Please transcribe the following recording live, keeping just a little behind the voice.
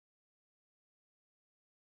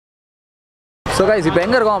So guys இப்போ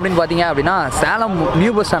எங்கே இருக்கோம் அப்படின்னு பார்த்தீங்க அப்படின்னா சேலம்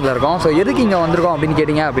நியூ பஸ் ஸ்டாண்டில் இருக்கோம். ஸோ எதுக்கு இங்கே வந்திருக்கோம் அப்படின்னு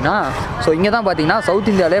கேட்டிங்க அப்படின்னா ஸோ இங்கே தான் பார்த்தீங்கன்னா சவுத்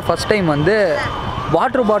இந்தியாவிலே ஃபஸ்ட் டைம் வந்து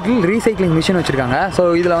வாட்டர் பாட்டில் ரீசைக்ளிங் மிஷின் வச்சுருக்காங்க. ஸோ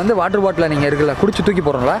இதில் வந்து வாட்டர் பாட்டில் நீங்கள் இருக்குல்ல குடிச்சு தூக்கி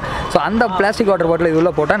போடுறோம்ல, ஸோ அந்த பிளாஸ்டிக் வாட்டர் பாட்டில் இது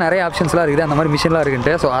உள்ள போட்டால் நிறைய ஆப்ஷன்ஸ்லாம் இருக்குது, அந்த மாதிரி மிஷின்லாம்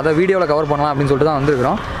இருக்குன்ட்டு. ஸோ அதை வீடியோவில் கவர் பண்ணலாம் அப்படின்னு சொல்லிட்டு தான்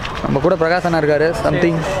வந்துருக்கிறோம். நம்ம கூட பிரகாஷ் அண்ணா இருக்கார்,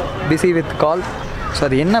 something busy with call. So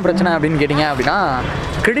அது என்ன பிரச்சனை அப்படின்னு கேட்டிங்க அப்படின்னா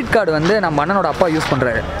கிரெடிட் கார்டு வந்து நம்ம அண்ணனோட அப்பா யூஸ்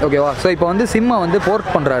பண்ணுறாரு, ஓகேவா. ஸோ இப்போ வந்து சிம்மை வந்து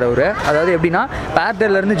போர்ட் பண்ணுறாரு அவர். அதாவது எப்படின்னா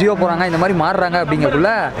ஏர்டெல்லேருந்து ஜியோ போகிறாங்க, இந்த மாதிரி மாறுறாங்க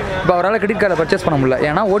அப்படிங்கிறதுக்குள்ள இப்போ அவரால் கிரெடிட் கார்டை பர்ச்சேஸ் பண்ண முடியல,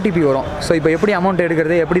 ஏன்னா ஓடிபி வரும். ஸோ இப்போ எப்படி அமௌண்ட்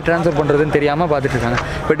எடுக்கிறது, எப்படி ட்ரான்ஸ்ஃபர் பண்ணுறதுன்னு தெரியாமல் பார்த்துட்டு இருக்காங்க.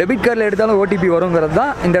 இப்போ டெபிட் கார்டில் எடுத்தாலும் ஓடிபி வருங்கிறது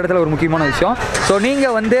தான் இந்த இடத்துல ஒரு முக்கியமான விஷயம். ஸோ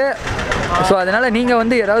நீங்கள் வந்து அதனால் நீங்கள்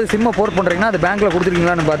வந்து ஏதாவது சிம்மை போர்ட் பண்ணுறீங்கன்னா அது பேங்க்கில்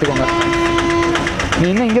கொடுத்துருக்கீங்களான்னு பார்த்துக்கோங்க. நீ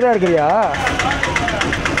இன்னும் இங்கே தான் இருக்கிறியா?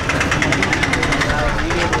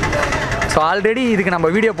 ஸோ ஆல்ரெடி இதுக்கு நம்ம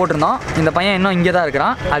வீடியோ போட்டிருந்தோம். இந்த பையன் இன்னும் இங்கே தான்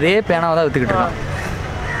இருக்கிறான், அதே பேனாவை தான் விற்றுக்கிட்டு இருக்கான்.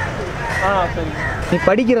 நீ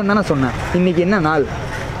படிக்கிறேன்னு தானே சொன்னேன். இன்றைக்கி என்ன நாள்?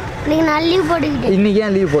 நான் லீவ் போட்டுக்கிட்டேன். இன்றைக்கி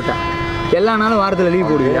ஏன் லீவ் போட்டேன்? எல்லா நாளும் வாரத்தில்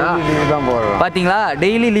லீவ் போடுவியா? தான் போடுறோம். பார்த்தீங்களா,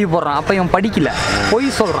 டெய்லி லீவ் போடுறான். அப்போ இவன் படிக்கல, பொய்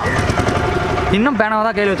சொல்கிறான். இன்னும் பேனாவை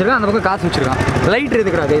தான் கையில் வச்சுருக்கான், அந்த பக்கம் காசு வச்சுருக்கான். லைட்ரு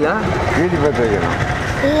எதுக்குடா கையில்? வீட்டு பார்த்து வைக்கணும்.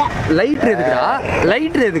 இல்லை, லைட்ரு எதுக்குடா?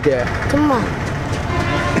 லைட்ரு எதுக்கு?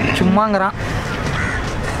 சும்மாங்கிறான்.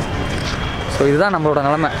 ஸோ இதுதான் நம்மளோட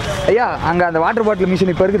நிலமை. ஐயா, அங்கே அந்த வாட்டர் பாட்டில்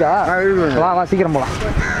மிஷின் இப்போ இருக்குதா? வா வா சீக்கிரம் போகலாம்.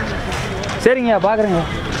 சரிங்க, பார்க்குறேங்க.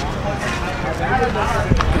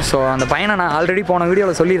 ஸோ அந்த பையனை நான் ஆல்ரெடி போன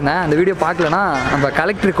வீடியோவில் சொல்லியிருந்தேன். அந்த வீடியோ பார்க்கலன்னா நம்ம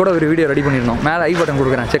கலெக்டருக்கு கூட ஒரு வீடியோ ரெடி பண்ணியிருந்தோம். மேலே ஐ பட்டன்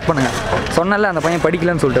கொடுக்குறேன், செக் பண்ணுங்கள். சொன்னல அந்த பையன்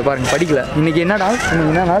படிக்கலன்னு சொல்லிட்டு பாருங்கள், படிக்கல. இன்றைக்கி என்ன நாள்?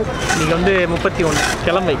 இன்றைக்கி என்ன நாள்? இன்றைக்கி வந்து 31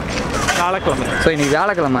 கிழமை, வியாழக்கிழமை. ஸோ இன்றைக்கி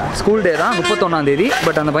வியாழக்கிழமை, ஸ்கூல் டே தான், 31ஆம்.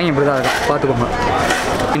 பட் அந்த பையன் இப்படி தான் இருக்கும், பார்த்துக்கோங்க.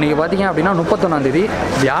 இன்றைக்கி பார்த்தீங்க அப்படின்னா 31ஆம்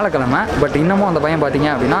வியாழக்கிழமை. பட் இன்னமும் அந்த பையன் பார்த்தீங்க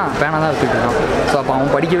அப்படின்னா பேனா தான் எடுத்துக்கிட்டு. ஸோ அப்போ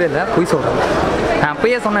அவன் படிக்கவே இல்லை, பொய் சொல்கிறான். நான்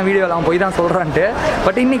அப்பயே சொன்ன வீடியோவில் அவன் போய் தான் சொல்கிறான்ட்டு,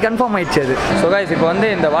 பட் இன்னைக்கு கன்ஃபார்ம் ஆயிடுச்சு அது. ஸோ கைஸ் இப்போ வந்து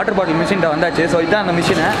இந்த வாட்டர் பாட்டில் மிஷின்கிட்ட வந்தாச்சு. ஸோ இதுதான் அந்த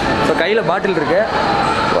மிஷினை. ஸோ கையில் பாட்டில் இருக்குது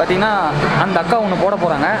பார்த்தீங்கன்னா, அந்த அக்கா ஒன்று போட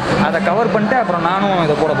போகிறாங்க. அதை கவர் பண்ணிட்டு அப்புறம் நானும்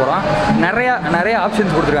இதை போட போகிறோம். நிறைய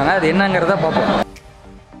ஆப்ஷன்ஸ் கொடுத்துருக்காங்க, அது என்னங்கிறத பார்ப்போம்.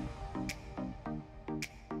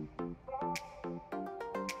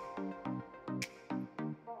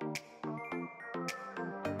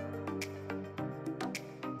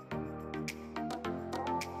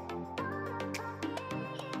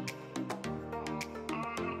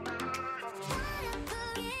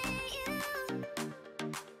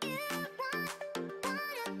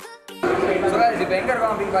 இப்போ எங்கே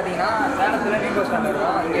இருக்கோம் அப்படின்னு பார்த்தீங்கன்னா சேலத்தில் நியூ பஸ் ஸ்டாண்டில்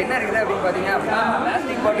இருக்கோம். இங்கே என்ன இருக்குது அப்படின்னு பார்த்தீங்க அப்படின்னா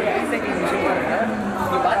பிளாஸ்டிக் பாட்டில் ரீசைக்ளிங் மிஷின் இருக்குது.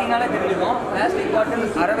 இங்கே பார்த்தீங்கன்னாலே தெரிஞ்சுக்கும், பிளாஸ்டிக் பாட்டில்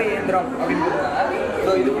அறவை இயந்திரம் அப்படின்னு சொல்லுவாங்க.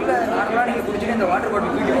 ஸோ இதுக்குள்ளே நார்மலாக நீங்கள் குடிச்சிட்டு இந்த வாட்டர்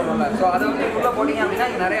பாட்டில் தூக்கி போடணும்ல, ஸோ அதை வந்து இதுக்குள்ளே போட்டிங்க அப்படின்னா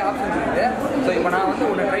இங்கே நிறைய ஆப்ஷன்ஸ் இருக்குது. ஸோ இப்போ நான் வந்து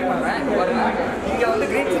ஒன்று ட்ரை பண்ணுறேன். இப்போ பாருங்கள், இங்கே வந்து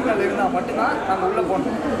க்ரீன் சிக்னல் இருந்தால் மட்டும்தான் நம்ம உள்ளே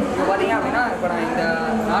போகணும். இப்போ பார்த்தீங்க அப்படின்னா இப்போ நான் இந்த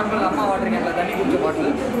நார்மல் அம்மா வாட்டர் கேனில் தண்ணி குடிச்ச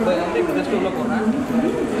பாட்டில், ஸோ இதை வந்து இப்போ ஜஸ்ட் உள்ளே போடுறேன்.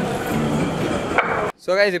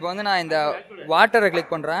 ஸோ கைஸ் இப்போ வந்து நான் இந்த வாட்டரை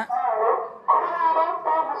கிளிக் பண்ணுறேன்.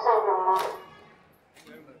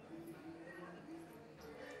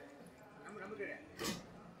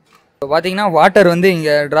 இப்போ பார்த்தீங்கன்னா வாட்டர் வந்து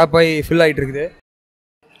இங்கே ட்ராப் ஆகி ஃபில் ஆகிட்டு இருக்குது.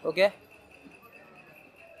 ஓகே,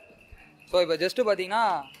 ஸோ இப்போ ஜஸ்ட்டு பார்த்தீங்கன்னா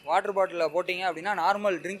வாட்டர் பாட்டிலில் போட்டிங்க அப்படின்னா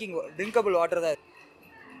நார்மல் ட்ரிங்கபிள் வாட்டர் தான்.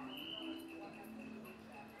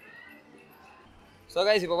 ஸோ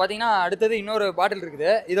கைஸ் இப்போ பார்த்தீங்கன்னா அடுத்தது இன்னொரு பாட்டில்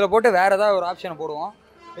இருக்குது. இதில் போட்டு வேறு ஏதாவது ஒரு ஆப்ஷனை போடுவோம்.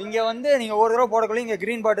 இங்கே வந்து நீங்கள் ஒரு தடவை போடக்குள்ளே இங்கே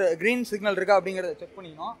க்ரீன் சிக்னல் இருக்கா அப்படிங்கிறத செக்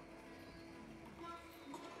பண்ணிக்கணும்.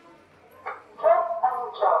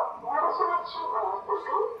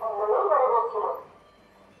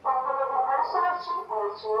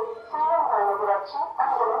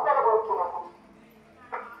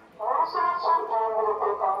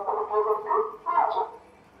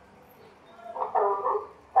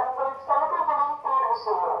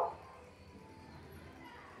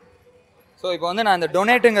 ஸோ இப்போ வந்து நான் இந்த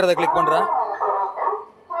டொனேட்டுங்கிறத கிளிக் பண்ணுறேன்.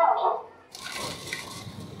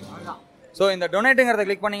 ஸோ இந்த டொனேட்டுங்கிறத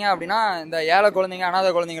கிளிக் பண்ணிங்க அப்படின்னா இந்த ஏழை குழந்தைங்க, அனாதை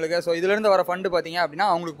குழந்தைங்களுக்கு, ஸோ இதுலேருந்து வர ஃபண்டு பார்த்தீங்க அப்படின்னா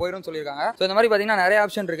அவங்களுக்கு போயிடும் சொல்லியிருக்காங்க. ஸோ இந்த மாதிரி பார்த்தீங்கன்னா நிறைய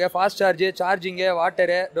ஆப்ஷன் இருக்குது. Fast charging,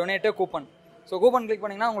 water, donate, coupon. So coupon click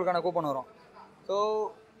பண்ணிங்கன்னா உங்களுக்கான கூப்பன் வரும். ஸோ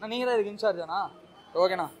நீங்கள் தான் இதுக்கு இன்சார்ஜாண்ணா?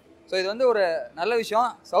 ஓகேண்ணா. ஸோ இது வந்து ஒரு நல்ல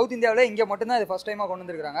விஷயம். சவுத் இந்தியாவில் இங்கே மட்டும்தான் இது ஃபஸ்ட் டைமாக கொண்டு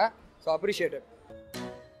வந்துருக்காங்க. So appreciate.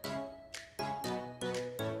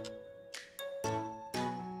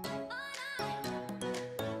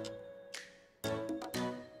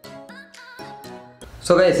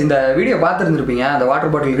 ஸோ கைஸ் இந்த வீடியோ பார்த்துருந்துருப்பீங்க, அந்த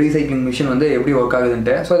வாட்டர் பாட்டில் ரீசைக்ளிங் மிஷின் வந்து எப்படி ஒர்க்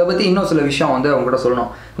ஆகுதுன்ட்டு. ஸோ இதை பற்றி இன்னும் சில விஷயம் வந்து உங்கள்கிட்ட சொல்லணும்.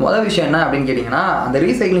 முதல் விஷயம் என்ன அப்படின்னு கேட்டிங்கன்னா, அந்த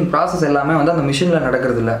ரீசைக்ளிங் ப்ராசஸ் எல்லாமே வந்து அந்த மிஷினில்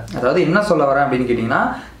நடக்கிறது இல்லை. அதாவது என்ன சொல்ல வரேன் அப்படின்னு கேட்டிங்கன்னா,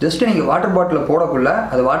 ஜஸ்ட்டு நீங்கள் வாட்டர் பாட்டிலில் போடக்குள்ள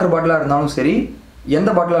அது வாட்டர் பாட்டிலாக இருந்தாலும் சரி, எந்த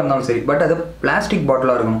பாட்டிலாக இருந்தாலும் சரி, பட் அது பிளாஸ்டிக்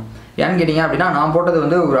பாட்டிலாக இருக்கணும். ஏன்னு கேட்டிங்க அப்படின்னா, நான் போட்டது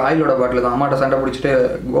வந்து ஒரு ஆயிலோட பாட்டில் தான். அம்மாட்ட சண்டை பிடிச்சிட்டு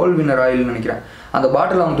கோல்ட் வின்னர் ஆயில்னு நினைக்கிறேன். அந்த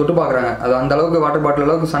பாட்டில் அவங்க தொட்டு பார்க்குறாங்க, அது அந்த அளவுக்கு வாட்டர் பாட்டில்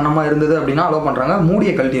அளவுக்கு சன்னமாக இருந்தது அப்படின்னா அலோவ் பண்ணுறாங்க,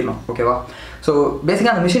 மூடியை கழட்டிடணும். ஓகேவா? ஸோ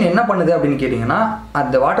பேசிக்காக அந்த மிஷின் என்ன பண்ணுது அப்படின்னு கேட்டிங்கன்னா,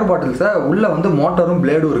 அந்த வாட்டர் பாட்டில்ஸை உள்ளே வந்து மோட்டரும்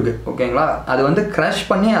பிளேடும் இருக்குது. ஓகேங்களா? அது வந்து க்ரஷ்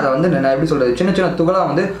பண்ணி அதை வந்து நான் எப்படி சொல்கிறது, சின்ன சின்ன துகளாக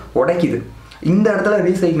வந்து உடைக்குது. இந்த இடத்துல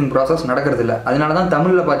ரீசைக்ளிங் ப்ராசஸ் நடக்கிறது இல்லை. அதனால தான்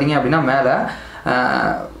தமிழில் பார்த்தீங்க அப்படின்னா மேலே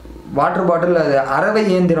வாட்டர் பாட்டில் அது அரைவை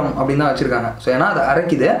இயந்திரம் அப்படின்னு தான் வச்சுருக்காங்க. ஸோ ஏன்னா அதை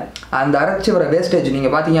அரைக்குது, அந்த அரைச்சி வர வேஸ்டேஜ்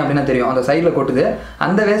நீங்கள் பார்த்தீங்க அப்படின்னா தெரியும், அந்த சைடில் கொட்டுது.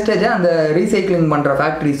 அந்த வேஸ்டேஜை அந்த ரீசைக்ளிங் பண்ணுற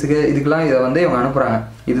ஃபேக்ட்ரிஸுக்கு இதுக்கெலாம் இதை வந்து இவங்க அனுப்புகிறாங்க.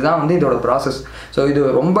 இதுதான் வந்து இதோட ப்ராசஸ். ஸோ இது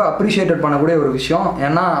ரொம்ப அப்ரிஷியேட்டட் பண்ணக்கூடிய ஒரு விஷயம்.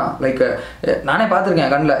 ஏன்னா லைக் நானே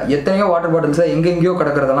பார்த்துருக்கேன் கண்ணில் எத்தனையோ வாட்டர் பாட்டில்ஸை எங்கெங்கேயோ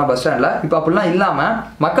கிடக்கிறதெல்லாம் பஸ் ஸ்டாண்டில். இப்போ அப்படிலாம் இல்லாமல்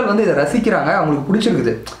மக்கள் வந்து இதை ரசிக்கிறாங்க, அவங்களுக்கு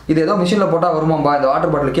பிடிச்சிருக்குது. இது ஏதோ மிஷினில் போட்டால் வருமாம்பா, இந்த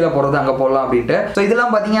வாட்டர் பாட்டில் கீழே போகிறது அங்கே போடலாம் அப்படின்ட்டு. ஸோ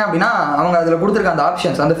இதெல்லாம் பார்த்தீங்க அப்படின்னா அவங்க அதில் கொடுத்துருக்க அந்த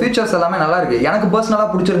ஆப்ஷன்ஸ், அந்த ஃபீச்சர்ஸ் எல்லாமே நல்லா இருக்குது. எனக்கு பர்சனலாக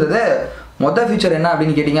பிடிச்சிருந்தது மொதல் ஃபீச்சர் என்ன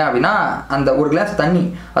அப்படின்னு கேட்டிங்க அப்படின்னா, அந்த ஒரு கிளாஸ் தண்ணி,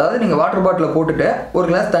 அதாவது நீங்கள் வாட்டர் பாட்டிலில் போட்டுட்டு ஒரு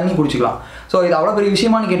கிளாஸ் தண்ணி குடிச்சிக்கலாம். ஸோ இது அவ்வளோ பெரிய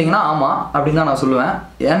விஷயமானு கேட்டிங்கன்னா ஆமாம் அப்படின்னு தான் நான் சொல்லுவேன்.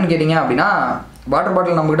 ஏன்னு கேட்டிங்க அப்படின்னா, வாட்டர்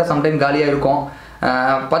பாட்டில் நம்மக்கிட்ட சம்டைம் காலியாக இருக்கும்.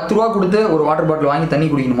 10 ரூபா கொடுத்து ஒரு வாட்டர் பாட்டில் வாங்கி தண்ணி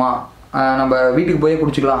குடிக்கணுமா, நம்ம வீட்டுக்கு போய்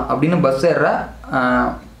குடிச்சிக்கலாம் அப்படின்னு பஸ் ஏறுற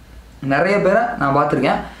நிறைய பேரை நான்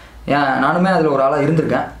பார்த்துருக்கேன். நானுமே அதில் ஒரு ஆளாக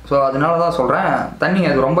இருந்திருக்கேன். ஸோ அதனால தான் சொல்கிறேன், தண்ணி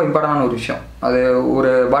அது ரொம்ப இம்பார்ட்டண்டான ஒரு விஷயம். அது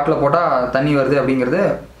ஒரு பாட்டிலில் போட்டால் தண்ணி வருது அப்படிங்கிறது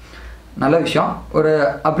நல்ல விஷயம், ஒரு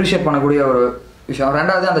அப்ரிஷியேட் பண்ணக்கூடிய ஒரு விஷயம்.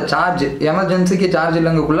 ரெண்டாவது அந்த சார்ஜ், எமர்ஜென்சிக்கு சார்ஜ்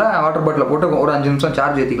இல்லைங்கக்குள்ளே வாட்டர் பாட்டிலில் போட்டு ஒரு 5 நிமிஷம்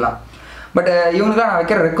சார்ஜ் ஏற்றிக்கலாம். பட் இவங்களுக்காக நான்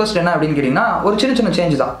வைக்கிற ரெக்வஸ்ட் என்ன அப்படின்னு கேட்டிங்கன்னா, ஒரு சின்ன சின்ன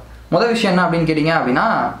சேஞ்ச் தான். முதல் விஷயம் என்ன அப்படின்னு கேட்டிங்க அப்படின்னா,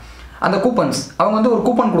 அந்த கூப்பன்ஸ் அவங்க வந்து ஒரு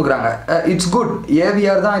கூப்பன் கொடுக்குறாங்க. இட்ஸ் குட்,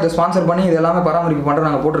 ஏவிஆர் தான் இதை ஸ்பான்சர் பண்ணி இது எல்லாமே பராமரிப்பு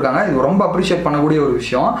பண்ணுறாங்க போட்டிருக்காங்க. இது ரொம்ப அப்ரிஷியேட் பண்ணக்கூடிய ஒரு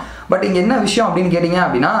விஷயம். பட் இங்கே என்ன விஷயம் அப்படின்னு கேட்டிங்க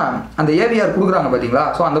அப்படின்னா, அந்த ஏவிஆர் கொடுக்குறாங்க பார்த்தீங்களா,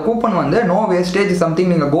 ஸோ அந்த கூப்பன் வந்து நோ வேஸ்டேஜ்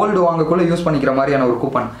சம்திங், நீங்கள் கோல்டு வாங்கக்குள்ளே யூஸ் பண்ணிக்கிற மாதிரியான ஒரு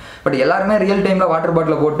கூப்பன். பட் எல்லாருமே ரியல் டைமில் வாட்டர்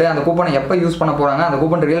பாட்டில் போட்டு அந்த கூப்பனை எப்போ யூஸ் பண்ண போகிறாங்க, அந்த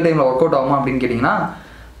கூப்பன் ரியல் டைமில் ஒர்க் அவுட் ஆகுமா அப்படின்னு கேட்டிங்கன்னா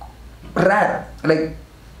ரேர். லைக்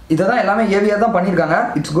இதை தான் எல்லாமே ஏவிஆர் தான் பண்ணியிருக்காங்க.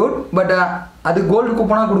 It's good. பட் அது கோல்டு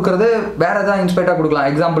கூப்பனாக கொடுக்குறது வேறு எதாவது இன்ஸ்பைட்டாக கொடுக்கலாம்.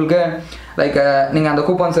 எக்ஸாம்பிளுக்கு லைக் நீங்கள் அந்த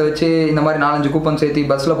கூப்பன்ஸை வச்சு இந்த மாதிரி 4-5 கூப்பன்ஸ் ஏற்றி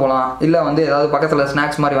பஸ்ஸில் போகலாம், இல்லை வந்து ஏதாவது பக்கத்தில்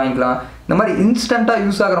ஸ்நாக்ஸ் மாதிரி வாங்கிக்கலாம். இந்த மாதிரி இன்ஸ்டண்ட்டாக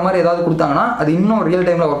யூஸ் ஆகிற மாதிரி ஏதாவது கொடுத்தாங்கன்னா அது இன்னும் ரியல்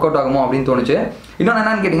டைமில் ஒர்க் அவுட் ஆகுமோ அப்படின்னு தோணுச்சு. இன்னொன்று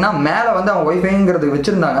என்னன்னு கேட்டிங்கன்னா, மேலே வந்து அவங்க ஒய்ஃபைங்கிறது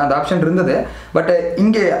வச்சுருந்தாங்க, அந்த ஆப்ஷன் இருந்தது. பட்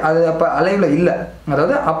இங்கே அது அப்போ அலைவில் இல்லை,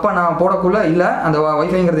 அதாவது அப்போ நான் போடக்குள்ளே இல்லை, அந்த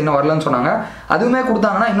ஒய்ஃபைங்கிறது இன்னும் வரலன்னு சொன்னாங்க. அதுவுமே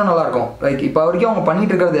கொடுத்தாங்கன்னா இன்னும் நல்லாயிருக்கும். லைக் இப்போ வரைக்கும் அவங்க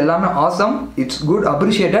பண்ணிட்டு இருக்கிறது எல்லாமே awesome, it's good,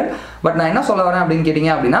 appreciated. But நான் என்ன சொல்ல வரேன் அப்படின்னு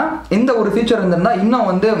கேட்டிங்க அப்படின்னா, இந்த ஒரு ஃபீச்சர் இருந்திருந்தால் இன்னும்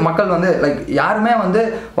வந்து மக்கள் வந்து லைக் யாருமே வந்து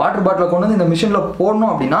வாட்டர் பாட்டிலை கொண்டு வந்து இந்த மிஷினில்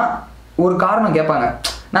போடணும் அப்படின்னா ஒரு காரணம் கேட்பாங்க,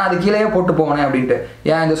 நான் அது கீழே போட்டு போவேனே அப்படின்ட்டு.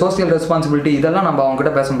 ஏன் இந்த சோசியல் ரெஸ்பான்சிபிலிட்டி இதெல்லாம் நம்ம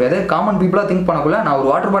அவங்ககிட்ட பேச முடியாது. காமன் பீப்புளாக திங்க் பண்ணக்குள்ள நான் ஒரு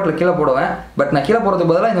வாட்டர் பாட்டில் கீழே போடுவேன், பட் நான் கீழே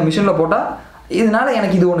போகிறதுக்கு பதிலாக இந்த மிஷினில் போட்டால் இதனால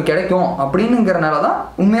எனக்கு இது ஒன்று கிடைக்கும் அப்படிங்கிறனால தான்,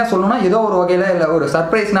 உண்மையாக சொல்லணும்னா ஏதோ ஒரு வகையில் இல்லை ஒரு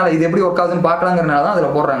சர்ப்ரைஸ்னால இது எப்படி ஒர்க் ஆகுதுன்னு பார்க்கலாங்கிறனால தான்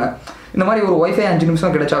அதில் போடுறாங்க. இந்த மாதிரி ஒரு ஒய்ஃபை 5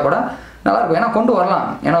 நிமிஷம் கிடைச்சா கூட நல்லாயிருக்கும். ஏன்னா கொண்டு வரலாம்.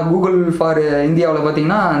 ஏன்னா கூகுள் ஃபார் இந்தியாவில்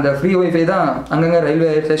பார்த்தீங்கன்னா அந்த ஃப்ரீ ஒய்ஃபை தான் அங்கங்கே ரயில்வே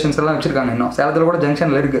ஸ்டேஷன்ஸ் எல்லாம் வச்சுருக்காங்க. இன்னும் சேலத்தில் கூட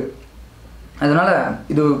ஜங்ஷனில் இருக்குது. அதனால்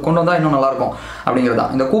இது கொண்டு வந்தால் இன்னும் நல்லாயிருக்கும் அப்படிங்கிறது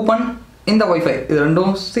தான். இந்த கூப்பன், இந்த ஒய்ஃபை இது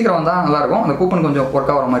ரெண்டும் சீக்கிரம் வந்தால் நல்லாயிருக்கும். அந்த கூப்பன் கொஞ்சம்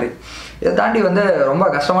ஒர்க் ஆகிற மாதிரி. இதை தாண்டி வந்து ரொம்ப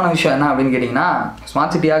கஷ்டமான விஷயம் என்ன அப்படின்னு கேட்டிங்கன்னா,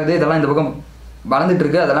 ஸ்மார்ட் சிட்டி ஆகுது, இதெல்லாம் இந்த பக்கம் வளர்ந்துட்டு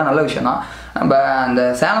இருக்குது, அதெல்லாம் நல்ல விஷயம் தான். நம்ம அந்த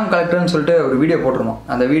சேலம் கலெக்டர்னு சொல்லிட்டு ஒரு வீடியோ போட்டிருந்தோம்.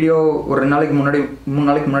 அந்த வீடியோ ஒரு 3 நாளைக்கு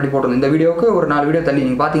முன்னாடி போட்டிருந்தோம். இந்த வீடியோவுக்கு ஒரு 4 வீடியோ தள்ளி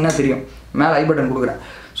நீங்கள் பார்த்தீங்கன்னா தெரியும், மேலே ஐ பட்டன் கொடுக்குறேன்.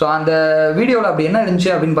 ஸோ அந்த வீடியோவில் அப்படி என்ன இருந்துச்சு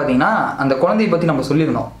அப்படின்னு பார்த்தீங்கன்னா, அந்த குழந்தையை பற்றி நம்ம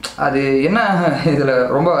சொல்லியிருந்தோம். அது என்ன இதில்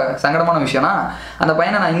ரொம்ப சங்கடமான விஷயம்னா, அந்த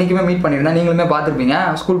பையனை நான் இன்றைக்குமே மீட் பண்ணியிருந்தேன், நீங்களுமே பார்த்துருப்பீங்க.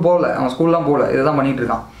 ஸ்கூல் போகல, அவன் ஸ்கூல்லாம் போகல, இதை தான் பண்ணிகிட்டு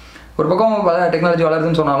இருக்கான். ஒரு பக்கம் டெக்னாலஜி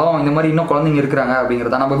வளருதுன்னு சொன்னாலும் இந்த மாதிரி இன்னும் குழந்தைங்க இருக்கிறாங்க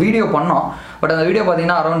அப்படிங்கிறத நம்ம வீடியோ பண்ணோம். பட் அந்த வீடியோ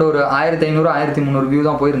பார்த்தீங்கன்னா அரௌண்ட் ஒரு 1500-1300 வியூ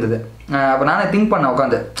தான் போயிருந்தது. அப்போ நானே திங்க் பண்ணேன்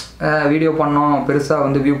உட்காந்து, வீடியோ பண்ணோம் பெருசாக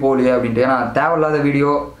வந்து வியூ போகலையே அப்படின்ட்டு. ஏன்னா தேவையில்லாத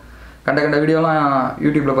வீடியோ, கண்ட வீடியோலாம்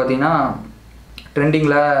யூடியூப்பில் பார்த்தீங்கன்னா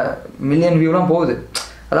ட்ரெண்டிங்கில் மில்லியன் வியூலாம் போகுது.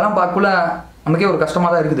 அதெல்லாம் பார்க்கக்குள்ள நமக்கே ஒரு கஷ்டமாக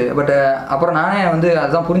தான் இருக்குது. பட் அப்புறம் நானே வந்து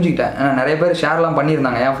அதுதான் புரிஞ்சுக்கிட்டேன். ஏன்னா நிறைய பேர் ஷேர்லாம்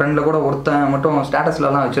பண்ணியிருந்தாங்க. என் ஃப்ரெண்டில் கூட ஒருத்தன் மட்டும்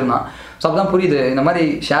ஸ்டேட்டஸ்லலாம் வச்சுருந்தான். ஸோ அப்போ தான் புரியுது, இந்த மாதிரி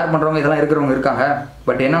ஷேர் பண்ணுறவங்க இதெல்லாம் இருக்கிறவங்க இருக்காங்க.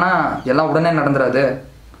 பட் என்னென்னா எல்லாம் உடனே நடந்துடாது,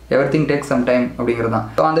 எவ்ரிதிங் டேக் சம் டைம் அப்படிங்கிறது தான்.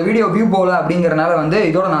 ஸோ அந்த வீடியோ வியூ போகல அப்படிங்கிறனால வந்து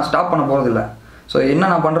இதோட நான் ஸ்டாப் பண்ண போகிறதில்ல. ஸோ என்ன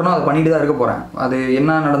நான் பண்ணுறேனோ அதை பண்ணிட்டு தான் இருக்க போகிறேன். அது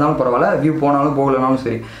என்ன நடந்தாலும் பரவாயில்ல, வியூ போனாலும் போகலனாலும்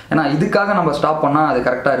சரி. ஏன்னா இதுக்காக நம்ம ஸ்டாப் பண்ணால் அது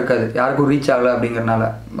கரெக்டாக இருக்காது, யாருக்கும் ரீச் ஆகலை அப்படிங்கிறனால.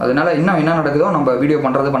 அதனால இன்னும் என்ன நடக்குதோ நம்ம வீடியோ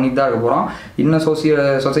பண்ணுறது பண்ணிட்டு தான் இருக்க போகிறோம். இன்னும்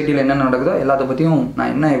சொசைட்டியில் என்ன நடக்குதோ எல்லாத்த பற்றியும்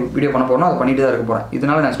நான் என்ன வீடியோ பண்ண போகிறேனோ அதை பண்ணிட்டு தான் இருக்க போகிறேன்.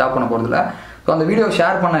 இதனால நான் ஸ்டாப் பண்ண போகிறதில்ல. ஸோ அந்த வீடியோ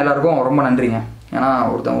ஷேர் பண்ண எல்லாருக்கும் ரொம்ப நன்றிங்க. ஏன்னா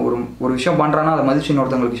ஒரு விஷயம் பண்ணுறான்னா அதை மதிச்சு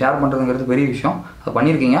இன்னொருத்தவங்களுக்கு ஷேர் பண்ணுறதுங்கிறது பெரிய விஷயம். அதை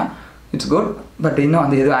பண்ணியிருக்கீங்க, இட்ஸ் குட். பட் இன்னும்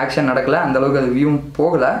அந்த எதுவும் ஆக்ஷன் நடக்கலை, அந்தளவுக்கு அது வியூவும்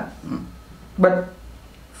போகலை. பட்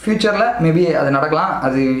ஃப்யூச்சரில் மேபி அது நடக்கலாம்.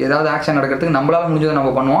 அது ஏதாவது ஆக்ஷன் நடக்கிறதுக்கு நம்மளால் முடிஞ்சதை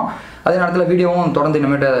நம்ம பண்ணுவோம். அதே நேரத்தில் வீடியோவும் தொடர்ந்து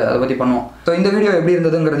இனிமேட்டு அதை பற்றி பண்ணுவோம். ஸோ இந்த வீடியோ எப்படி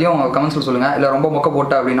இருந்ததுங்கிறதையும் கமெண்ட்ஸில் சொல்லுங்கள். இல்லை ரொம்ப மொக்க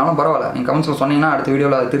போட்டா அப்படின்னாலும் பரவாயில்ல, நீங்கள் கமெண்ட்ஸில் சொன்னீங்கன்னா அடுத்த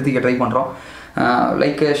வீடியோவில் அதை திருத்திக்க ட்ரை பண்ணுறோம்.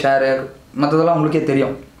 லைக்கு, ஷேரு, மற்றதெல்லாம் உங்களுக்கே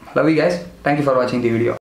தெரியும். Love you guys. Thank you for வாட்சிங் தி வீடியோ.